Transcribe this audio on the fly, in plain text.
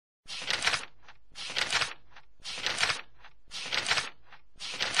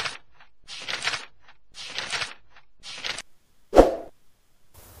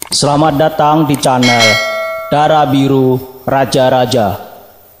Selamat datang di channel Darah Biru Raja-Raja,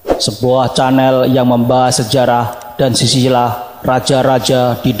 sebuah channel yang membahas sejarah dan silsilah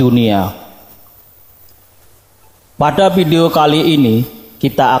raja-raja di dunia. Pada video kali ini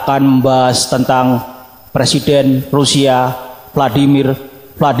kita akan membahas tentang Presiden Rusia Vladimir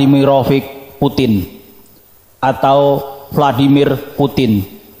Vladimirovich Putin atau Vladimir Putin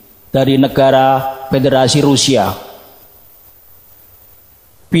dari Negara Federasi Rusia.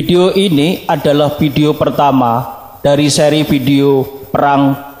 Video ini adalah video pertama dari seri video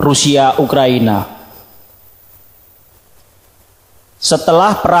Perang Rusia Ukraina.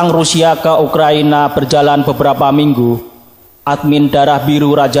 Setelah Perang Rusia ke Ukraina berjalan beberapa minggu, admin Darah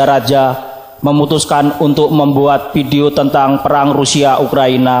Biru Raja-Raja memutuskan untuk membuat video tentang Perang Rusia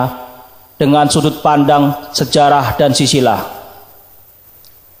Ukraina dengan sudut pandang sejarah dan silsilah.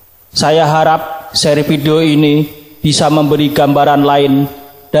 Saya harap seri video ini bisa memberi gambaran lain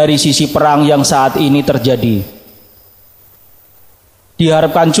dari sisi perang yang saat ini terjadi.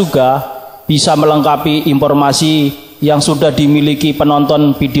 Diharapkan juga bisa melengkapi informasi yang sudah dimiliki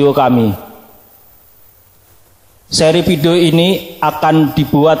penonton video kami. Seri video ini akan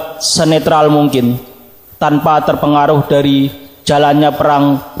dibuat senetral mungkin, tanpa terpengaruh dari jalannya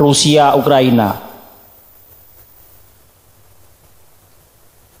perang Rusia Ukraina.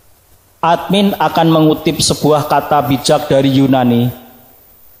 Admin akan mengutip sebuah kata bijak dari Yunani,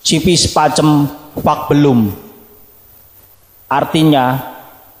 pacem bellum. Artinya,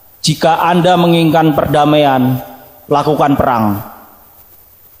 jika Anda menginginkan perdamaian, lakukan perang.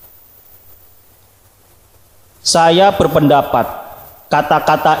 Saya berpendapat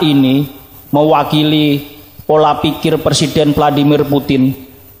kata-kata ini mewakili pola pikir Presiden Vladimir Putin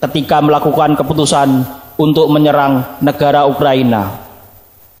ketika melakukan keputusan untuk menyerang negara Ukraina.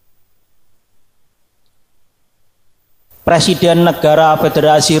 Presiden Negara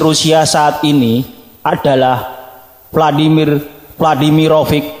Federasi Rusia saat ini adalah Vladimir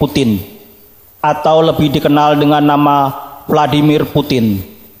Vladimirovich Putin, atau lebih dikenal dengan nama Vladimir Putin.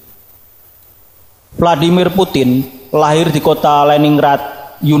 Vladimir Putin lahir di Kota Leningrad,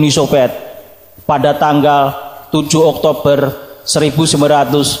 Uni Soviet pada tanggal 7 Oktober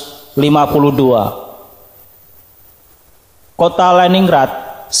 1952. Kota Leningrad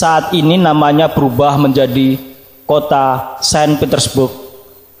saat ini namanya berubah menjadi Kota St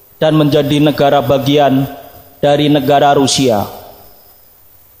dan menjadi negara bagian dari negara Rusia.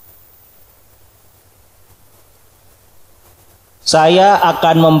 Saya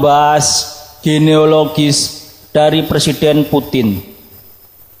akan membahas genealogis dari Presiden Putin.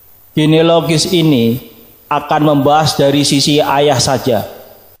 Genealogis ini akan membahas dari sisi ayah saja.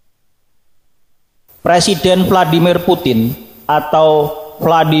 Presiden Vladimir Putin atau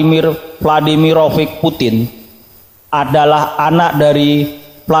Vladimir Vladimirovich Putin adalah anak dari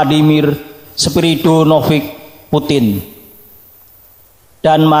Vladimir Spiridonovich Putin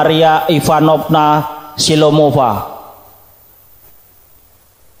dan Maria Ivanovna Shelomova.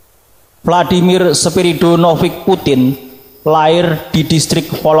 Vladimir Spiridonovich Putin lahir di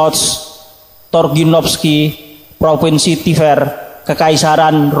distrik Turginovsky, Provinsi Tver,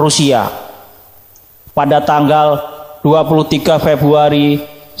 Kekaisaran Rusia pada tanggal 23 Februari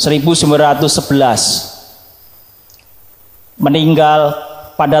 1911. Meninggal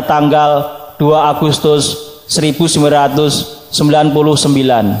pada tanggal 2 Agustus 1999.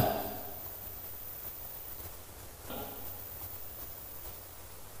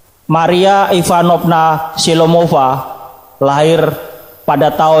 Maria Ivanovna Shelomova lahir pada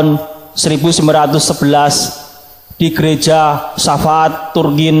tahun 1911 di gereja Syafaat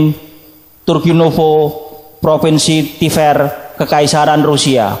Turgin, Turginovo, Provinsi Tver, Kekaisaran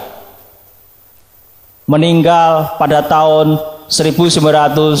Rusia. Meninggal pada tahun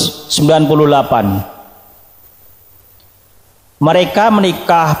 1998. Mereka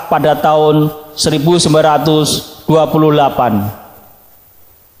menikah pada tahun 1928.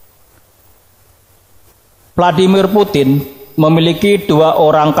 Vladimir Putin memiliki dua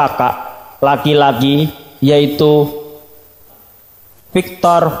orang kakak laki-laki, yaitu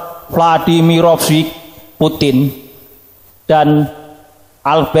Viktor Wladimirowitsch Putin dan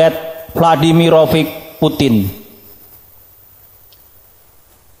Albert Vladimirovich Putin.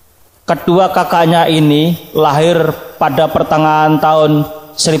 Kedua kakaknya ini lahir pada pertengahan tahun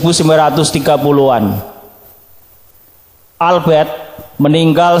 1930-an. Albert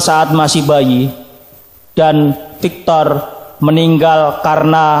meninggal saat masih bayi dan Viktor meninggal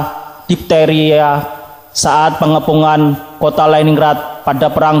karena difteria saat pengepungan Kota Leningrad pada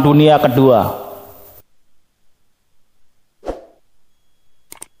Perang Dunia II.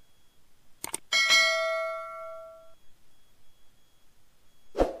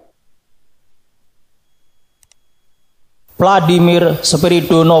 Vladimir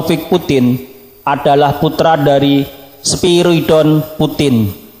Spiridonovich Putin adalah putra dari Spiridon Putin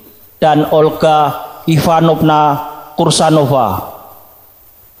dan Olga Ivanovna Kursanova.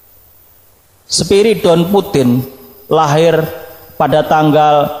 Spiridon Putin lahir pada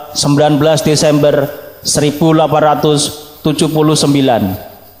tanggal 19 Desember 1879,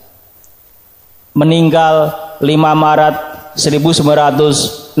 meninggal 5 Maret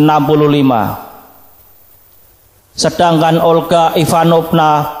 1965. Sedangkan Olga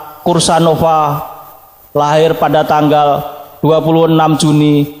Ivanovna Kursanova lahir pada tanggal 26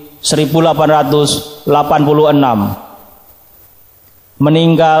 Juni 1886,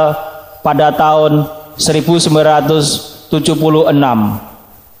 meninggal pada tahun 1976.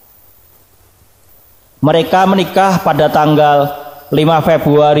 Mereka menikah pada tanggal 5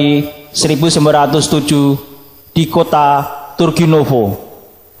 Februari 1907 di Kota Turginovo.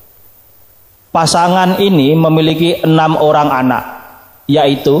 Pasangan ini memiliki 6 orang anak,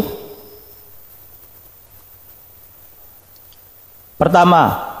 yaitu: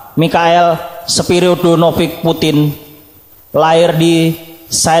 pertama, Mikhail Spiridonovich Putin, lahir di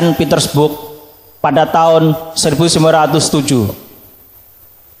Saint Petersburg pada tahun 1907.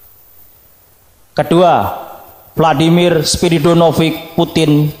 Kedua, Vladimir Spiridonovich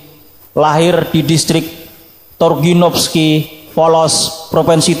Putin, lahir di distrik Torginovsky Volos,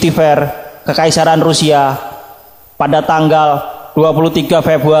 Provinsi Tver, Kekaisaran Rusia pada tanggal 23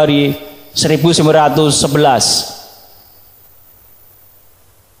 Februari 1911.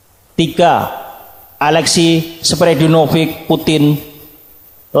 3. Alexei Spiridonovich Putin,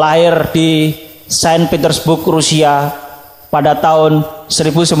 lahir di Saint Petersburg, Rusia pada tahun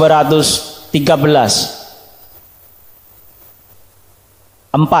 1913.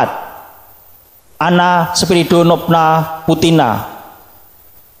 4. Anna Spiridonovna Putina,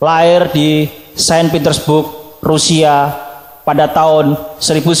 lahir di Saint Petersburg, Rusia pada tahun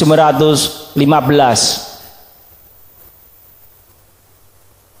 1915.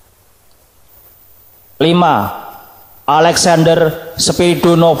 5. Alexander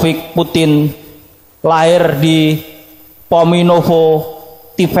Spiridonovich Putin, lahir di Pominovo,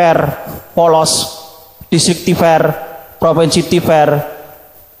 Tver, Polos, distrik Tver, Provinsi Tver,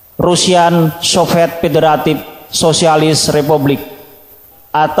 Rusian Soviet Federatif Sosialis Republik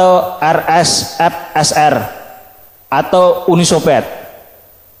atau RSFSR atau Uni Soviet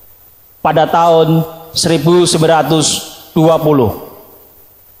pada tahun 1920.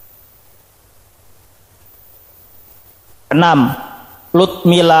 6.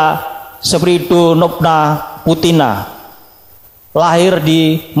 Ludmila Spiridonovna Putina, lahir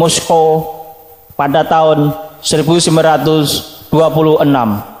di Moskow pada tahun 1926.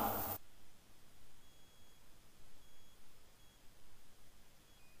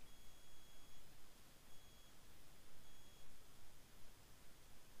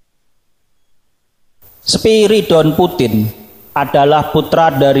 Spiridon Putin adalah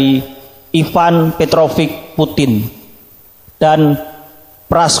putra dari Ivan Petrovich Putin dan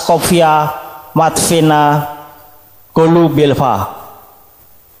Praskovia Matveyevna Golubelva.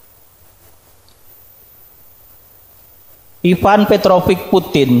 Ivan Petrovich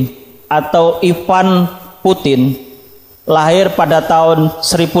Putin atau Ivan Putin lahir pada tahun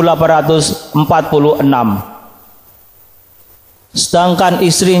 1846. Sedangkan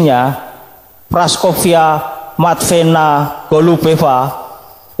istrinya Praskovia Matveyevna Golubelva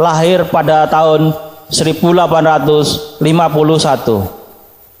lahir pada tahun 1851.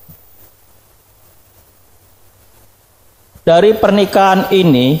 Dari pernikahan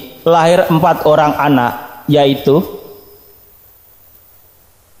ini lahir 4 orang anak, yaitu: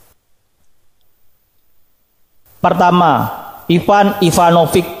 pertama, Ivan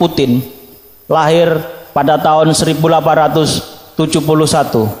Ivanovich Putin, lahir pada tahun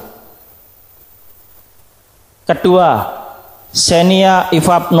 1871. Kedua, Ksenia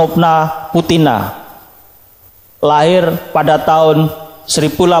Ivanovna Putina, lahir pada tahun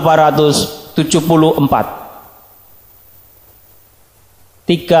 1874.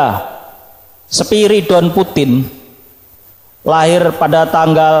 3. Spiridon Putin, lahir pada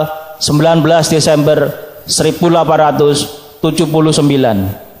tanggal 19 Desember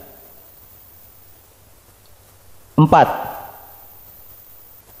 1879. 4.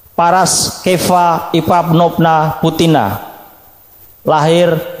 Paraskeva Ivanovna Putina,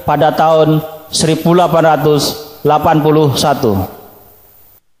 lahir pada tahun 1881.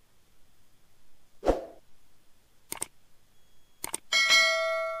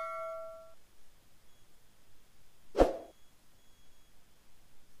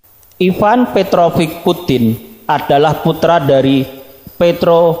 Ivan Petrovich Putin adalah putra dari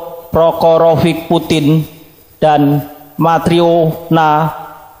Petro Prokhorovich Putin dan Matriona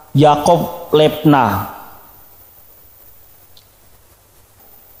Yakovlevna.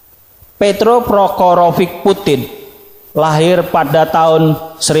 Petro Prokhorovich Putin lahir pada tahun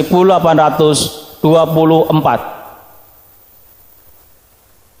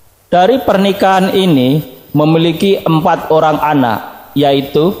 1824. Dari pernikahan ini memiliki 4 orang anak,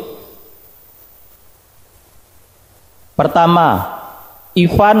 yaitu pertama,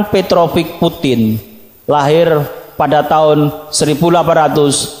 Ivan Petrovich Putin lahir pada tahun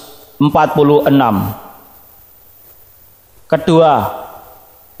 1846. Kedua,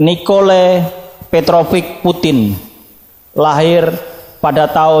 Nikolai Petrovich Putin lahir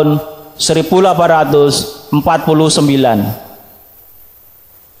pada tahun 1849.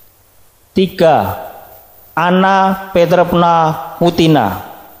 3. Anna Petrovna Putina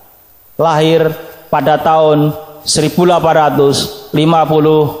lahir pada tahun 1855.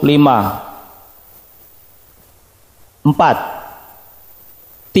 4.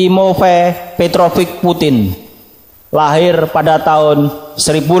 Timofey Petrovich Putin lahir pada tahun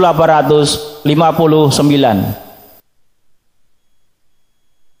 1859.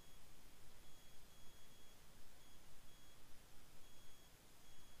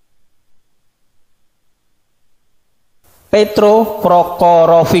 Petro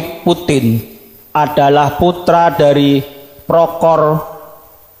Prokhorovich Putin adalah putra dari Prokhor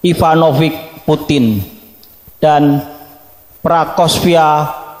Ivanovich Putin dan Prakosvia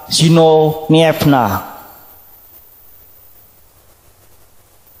Zinovievna.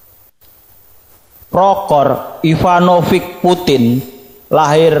 Prokhor Ivanovich Putin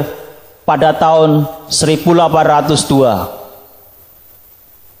lahir pada tahun 1802.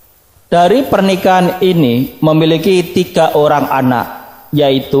 Dari pernikahan ini memiliki 3 orang anak,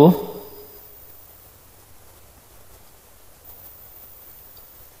 yaitu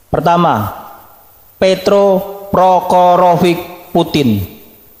pertama, Petro Prokhorovich Putin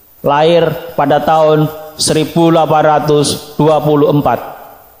lahir pada tahun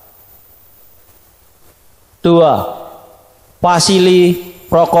 1824. 2. Vasily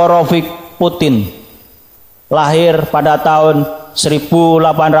Prokhorovich Putin lahir pada tahun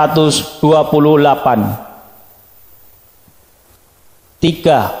 1828.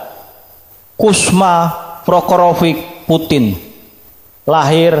 3. Kuzma Prokhorovich Putin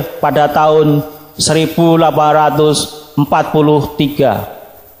lahir pada tahun 1843.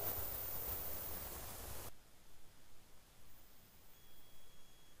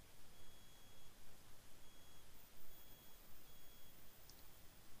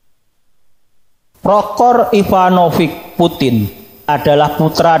 Prokhor Ivanovich Putin adalah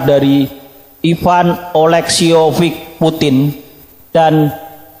putra dari Ivan Oleksievich Putin dan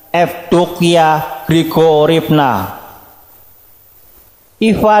Evdokia Grigorievna.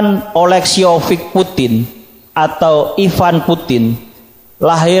 Ivan Oleksievich Putin atau Ivan Putin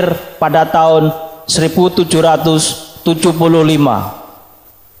lahir pada tahun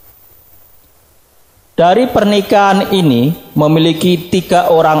 1775. Dari pernikahan ini memiliki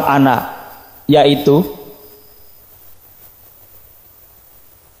 3 orang anak, yaitu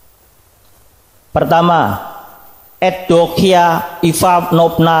pertama, Evdokia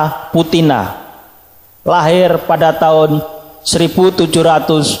Ivanovna Putina lahir pada tahun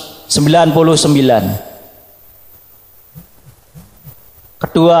 1799.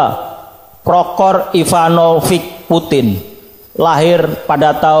 Kedua, Prokhor Ivanovich Putin lahir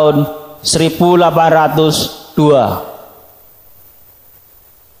pada tahun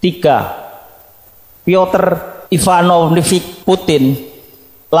 1802. 3. Piotr Ivanovich Putin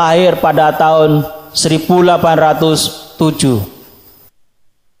lahir pada tahun 1807.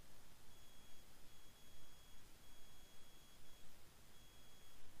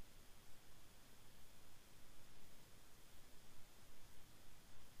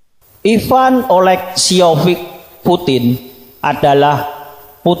 Ivan Oleksievich Putin adalah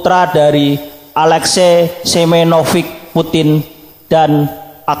putra dari Alexei Semenovich Putin dan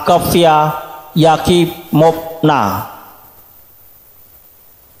Agafia Yakimovna.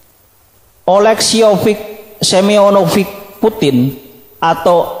 Oleksievich Semyonovich Putin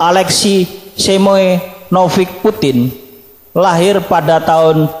atau Alexei Semenovich Putin lahir pada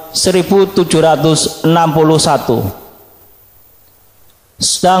tahun 1761.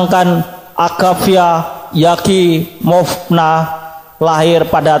 Sedangkan Agafia Yakimovna lahir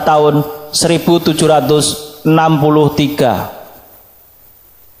pada tahun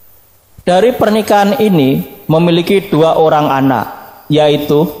 1763. Dari pernikahan ini memiliki 2 orang anak,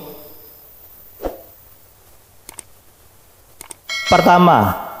 yaitu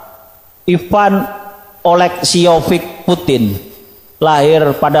pertama, Ivan Oleksievich Putin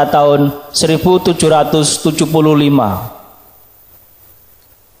lahir pada tahun 1775.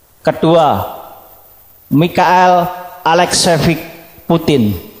 Kedua, Mikhail Alexeyevich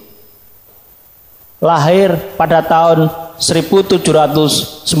Putin, lahir pada tahun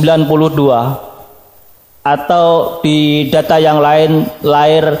 1792 atau di data yang lain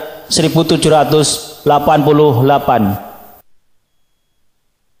lahir 1788.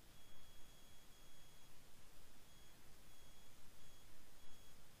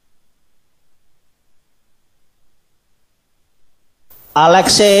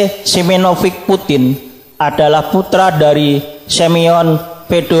 Alexei Semenovich Putin adalah putra dari Semyon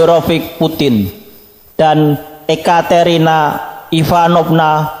Fedorovich Putin dan Ekaterina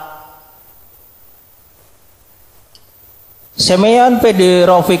Ivanovna. Semyon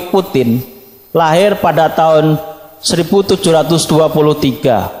Fedorovich Putin lahir pada tahun 1723,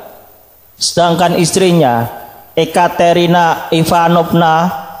 sedangkan istrinya Ekaterina Ivanovna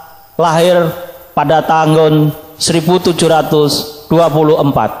lahir pada tahun 1724.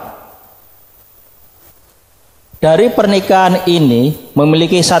 Dari pernikahan ini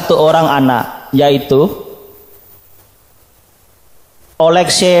memiliki satu orang anak, yaitu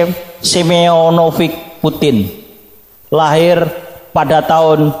Alexei Semyonovich Putin, lahir pada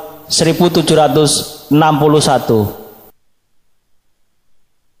tahun 1761.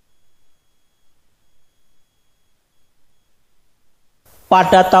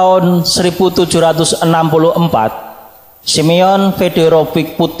 Pada tahun 1764, Semyon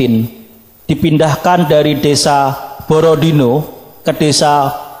Fedorovich Putin dipindahkan dari desa Borodino ke desa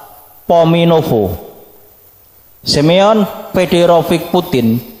Pominovo. Semyon Fedorovich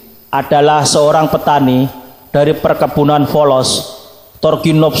Putin adalah seorang petani dari perkebunan Volos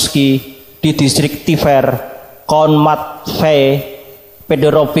Torginovsky di distrik Tver, Kon Matvey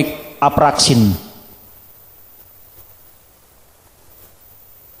Fedorovich Apraksin.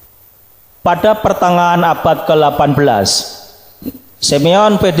 Pada pertengahan abad ke-18,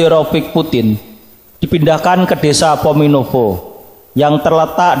 Semyon Fedorovich Putin dipindahkan ke desa Pominovo yang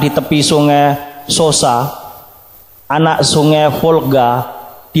terletak di tepi sungai Sosa, anak sungai Volga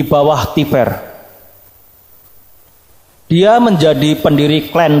di bawah Tver. Dia menjadi pendiri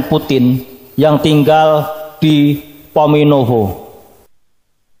klan Putin yang tinggal di Pominovo.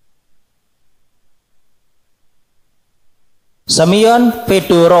 Semyon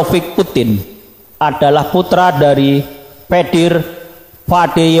Fedorovich Putin adalah putra dari Vladimir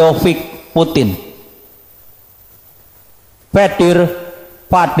Vladimirovich Putin. Vladimir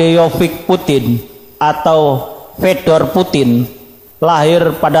Vladimirovich Putin atau Fedor Putin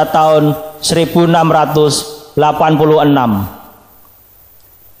lahir pada tahun 1686,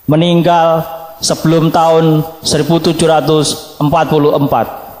 meninggal sebelum tahun 1744.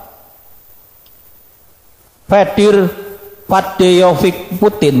 Vladimir Vladimirovich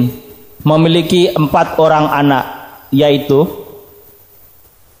Putin memiliki 4 orang anak, yaitu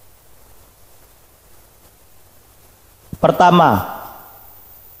pertama,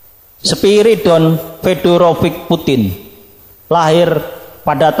 Spiridonovich Fedorovich Putin, lahir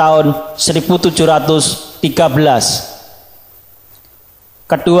pada tahun 1713.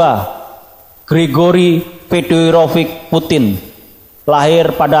 Kedua, Grigory Fedorovich Putin,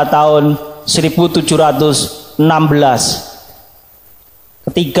 lahir pada tahun 1716.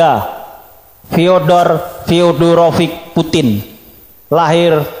 Ketiga, Fyodor Fyodorovich Putin,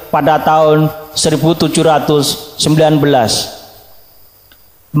 lahir pada tahun 1719.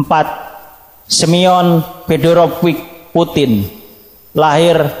 4. Semyon Fedorovich Putin,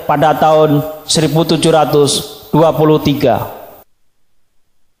 lahir pada tahun 1723.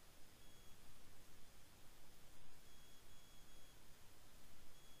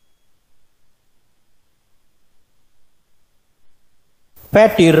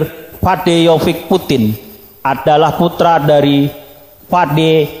 Vladimir Vladimirovich Putin adalah putra dari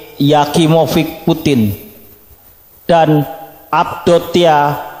Vladimir Yakimovich Putin dan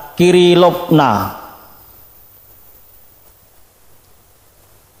Avdotia Kirillovna.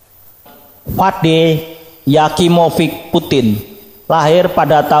 Vladimir Yakimovich Putin lahir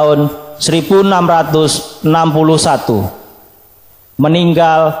pada tahun 1661,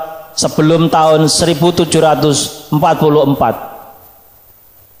 meninggal sebelum tahun 1744.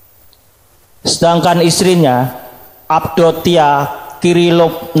 Sedangkan istrinya Avdotia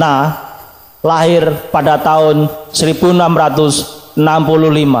Kirillovna lahir pada tahun 1665.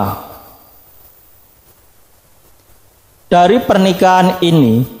 Dari pernikahan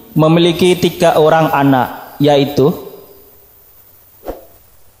ini memiliki 3 orang anak, yaitu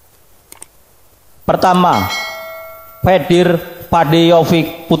pertama, Vladimir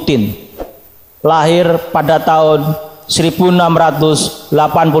Vladimirovich Putin, lahir pada tahun 1686.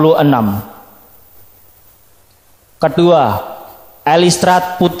 Kedua,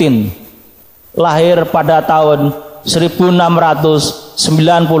 Albert Putin, lahir pada tahun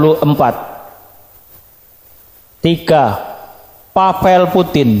 1694. Tiga, Pavel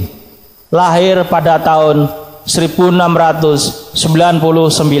Putin, lahir pada tahun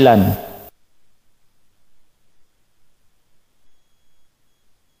 1699.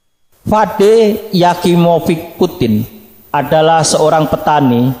 Vladimir Vladimirovich Putin adalah seorang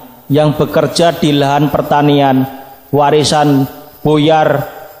petani yang bekerja di lahan pertanian warisan Boyar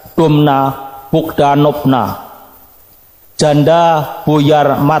Domna Bogdanovna, janda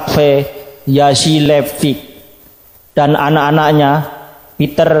Boyar Matvey Yasilevich, dan anak-anaknya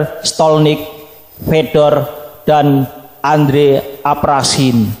Peter Stolnik, Fedor, dan Andrei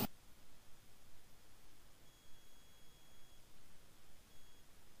Aprasin.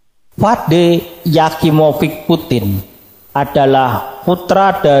 Vladimir Vladimirovich Putin adalah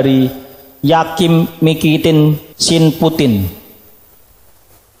putra dari Yakim Mikitin Sin Putin.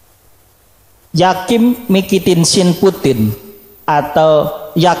 Yakim Mikitin Sin Putin atau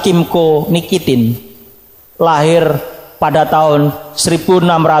Yakimko Nikitin lahir pada tahun 1610.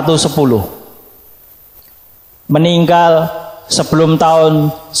 Meninggal sebelum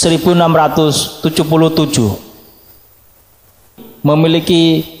tahun 1677.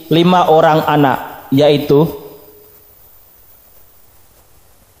 Memiliki 5 orang anak, yaitu: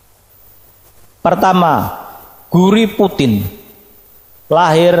 pertama, Guri Putin,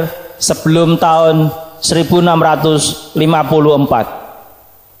 lahir sebelum tahun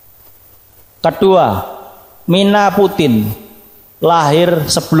 1654. Kedua, Mina Putin, lahir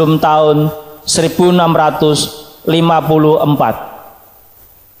sebelum tahun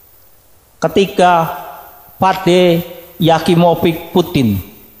 1654. Ketiga, Vladimir Vladimirovich Putin,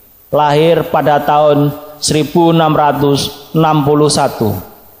 lahir pada tahun 1661.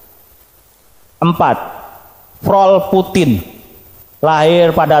 4. Frol Putin,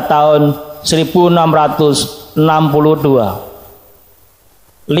 lahir pada tahun 1662.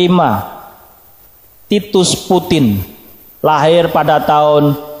 5. Titus Putin, lahir pada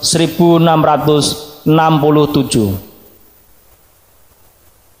tahun 1667.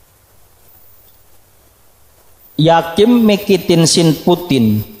 Yakim Mikitin Sin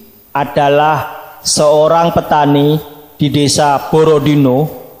Putin adalah seorang petani di desa Borodino,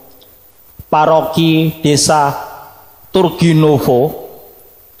 paroki desa Turginovo,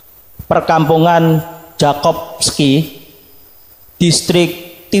 perkampungan Jakobski,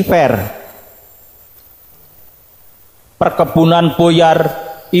 distrik Tver, perkebunan Boyar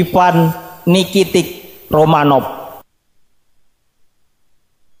Ivan Nikitik Romanov.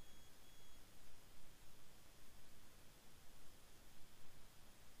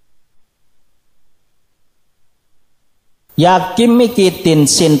 Yakim Mikitin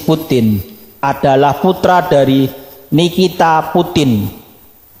Sin Putin adalah putra dari Nikita Putin.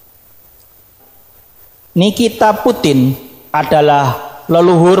 Nikita Putin adalah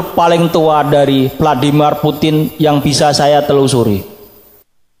leluhur paling tua dari Vladimir Putin yang bisa saya telusuri.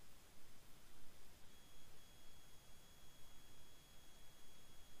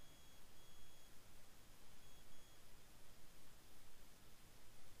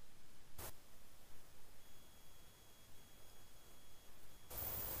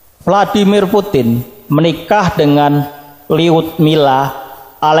 Vladimir Putin menikah dengan Lyudmila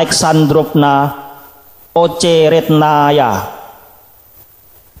Alexandrovna Ocheretnaya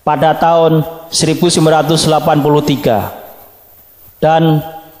pada tahun 1983 dan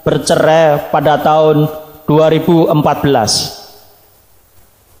bercerai pada tahun 2014.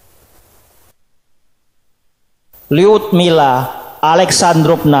 Lyudmila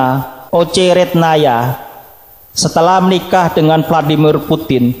Alexandrovna Ocheretnaya setelah menikah dengan Vladimir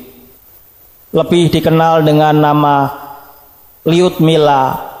Putin lebih dikenal dengan nama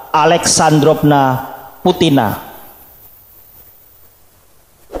Lyudmila Alexandrovna Putina.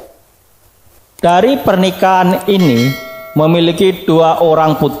 Dari pernikahan ini memiliki 2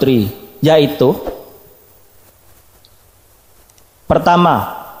 orang putri, yaitu: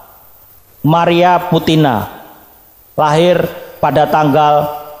 pertama, Maria Putina, lahir pada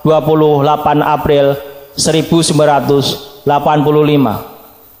tanggal 28 April 1985.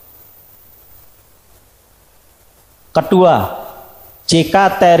 Kedua,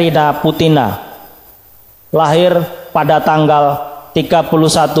 Jekaterina Putina, lahir pada tanggal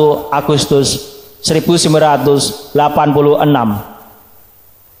 31 Agustus 1986.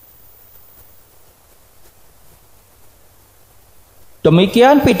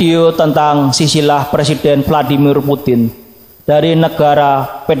 Demikian video tentang silsilah Presiden Vladimir Putin dari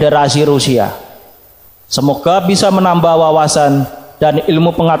Negara Federasi Rusia. Semoga bisa menambah wawasan dan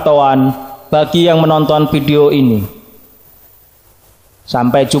ilmu pengetahuan bagi yang menonton video ini.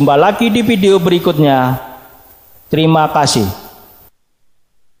 Sampai jumpa lagi di video berikutnya. Terima kasih.